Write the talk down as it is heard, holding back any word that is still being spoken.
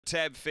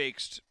tab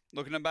fixed.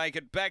 Looking to make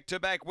it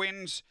back-to-back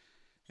wins.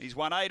 He's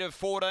won 8 of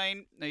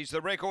 14. He's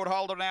the record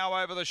holder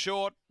now over the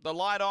short. The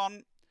light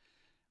on.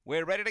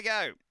 We're ready to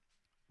go.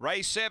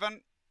 Race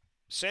 7,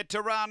 set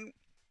to run.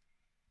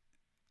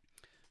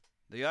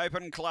 The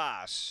open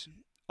class.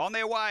 On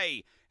their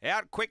way.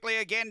 Out quickly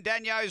again,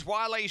 Daniels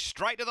Wiley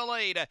straight to the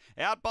lead.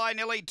 Out by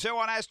nearly 2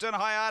 on Aston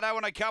Hayato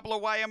and a couple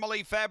away,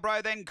 Emily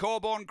Fabro, then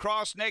Corborn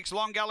Cross. Next,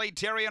 Long Gully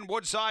Terry and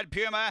Woodside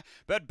Puma.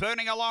 But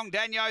burning along,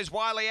 Daniels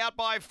Wiley out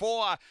by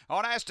 4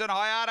 on Aston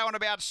Hayato and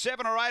about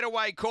 7 or 8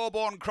 away,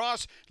 Corborn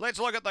Cross. Let's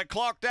look at the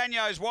clock.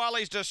 Daniels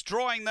Wiley's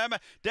destroying them.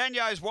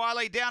 Daniels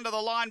Wiley down to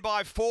the line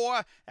by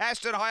 4.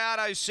 Aston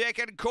Hayato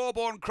second,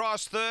 Corborn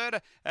Cross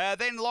third.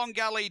 Then Long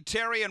Gully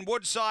Terry and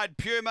Woodside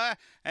Puma.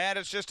 And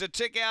it's just a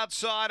tick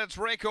outside its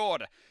record.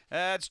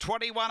 It's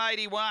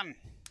 21.81.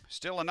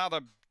 Still another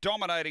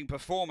dominating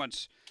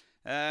performance.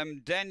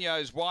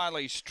 Daniels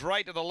Wiley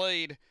straight to the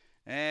lead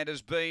and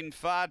has been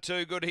far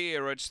too good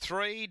here. It's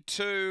 3,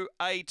 2,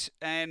 8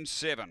 and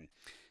 7.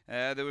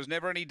 There was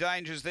never any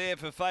dangers there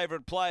for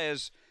favourite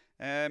players.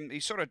 He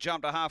sort of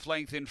jumped a half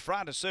length in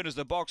front as soon as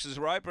the boxes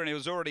were open. He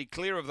was already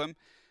clear of them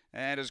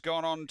and has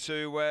gone on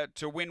to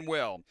win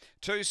well.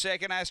 2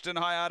 second, Aston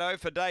Hayato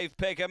for Dave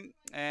Peckham,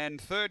 and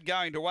third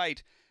going to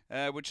 8,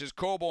 which is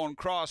Corborn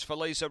Cross for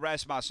Lisa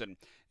Rasmussen.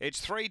 It's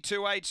 3,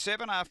 2, 8,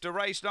 7 after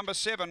race number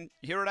 7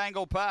 here at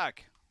Angle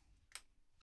Park.